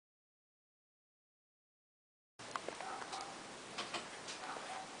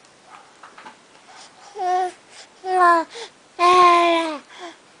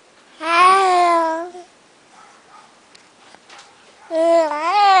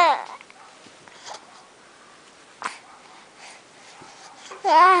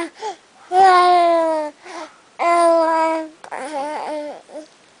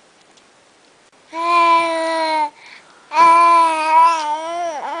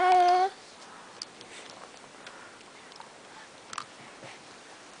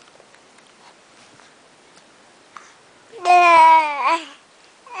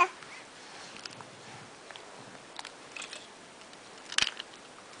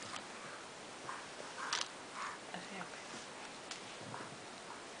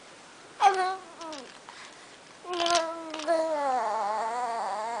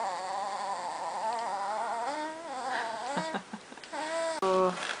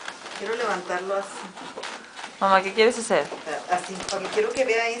Quiero levantarlo así. Mamá, ¿qué quieres hacer? Así, porque quiero que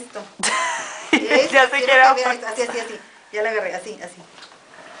vea esto. Ya se quiere así, así, así. Ya la agarré, así, así.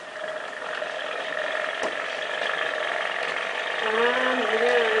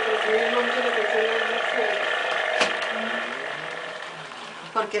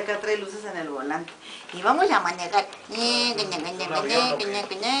 Porque acá trae luces en el volante. Y vamos a manejar. Sí,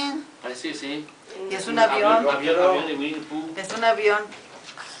 sí. Y es un avión. Es un avión.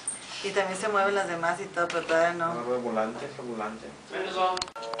 Y también se mueven las demás y todo, pero todavía no. No, el volante, es el volante.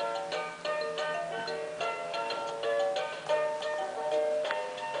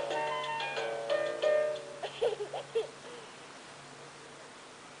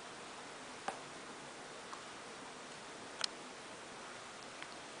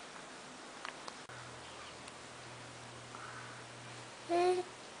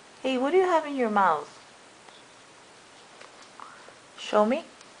 Hey, what do you have in your mouth? Show me.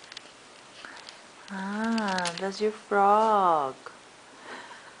 Ah, that's your frog.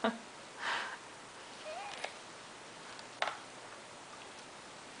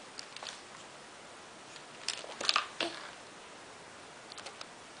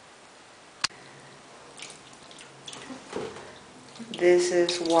 This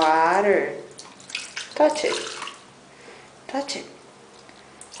is water. Touch it. Touch it.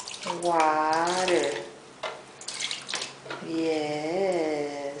 Water.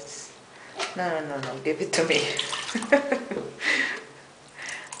 Yes. No, no, no, no. Give it to me.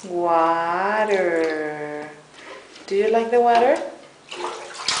 Water. Do you like the water?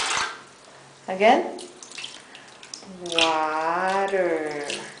 Again? Water.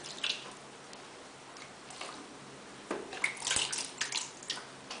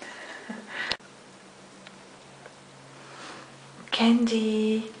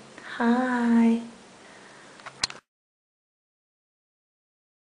 Kenji, hi.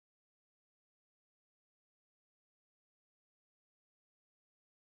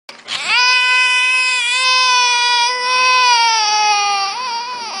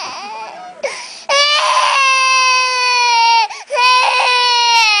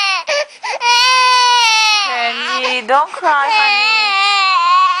 Kenji, don't cry, honey.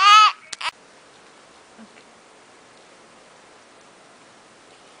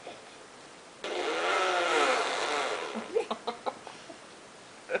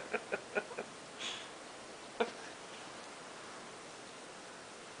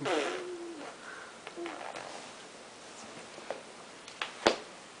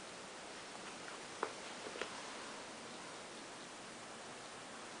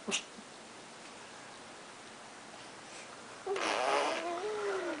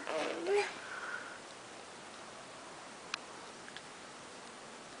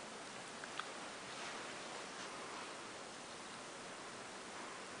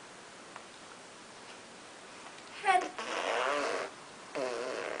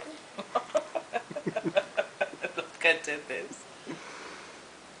 Look at this.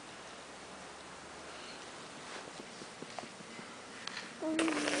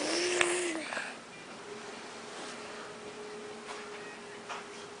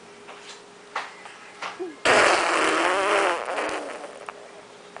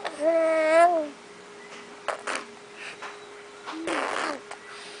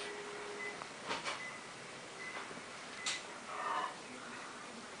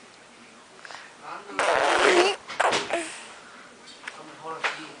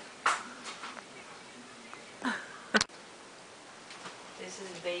 This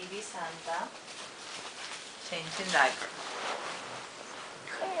is baby Santa changing diaper.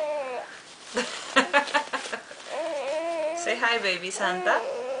 Say hi, baby Santa.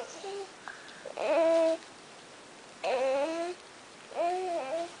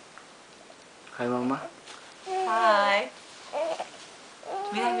 Hi, mamá. Hi.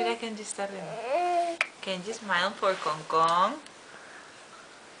 Mira, mira, Kenji está riendo. Kenji smile for Kong Kong.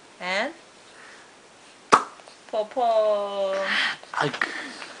 And Popo. Aku.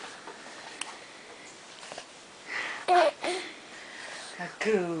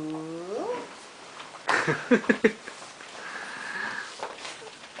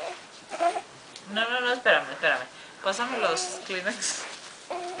 No, espérame. Pásame los Kleenex.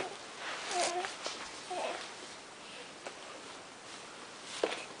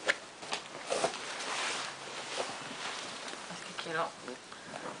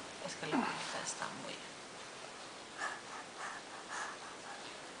 Es que la comida está muy...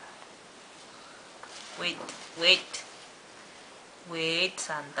 Wait,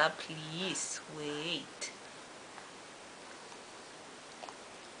 Santa, please, wait.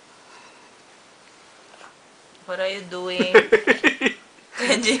 What are you doing?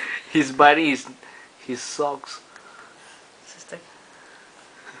 Kenji. His body is his socks.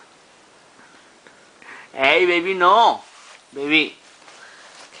 Hey, baby, no. Baby.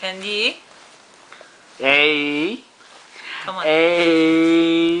 Kenji. Hey. Come on.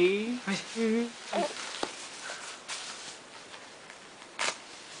 Hey.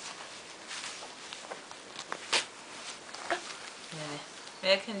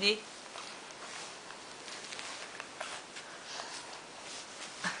 Mira, Kenji.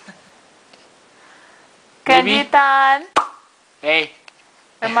 Kenji-tan. Hey.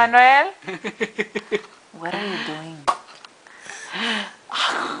 Emmanuel. What are you doing?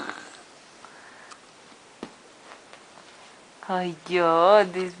 Oh, yo,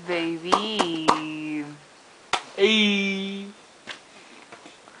 this baby. Hey.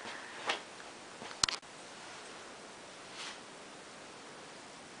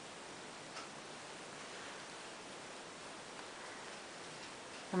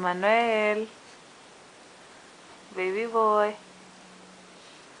 Emmanuel. Baby boy.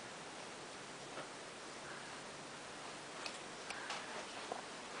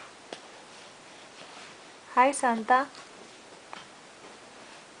 Hi, Santa.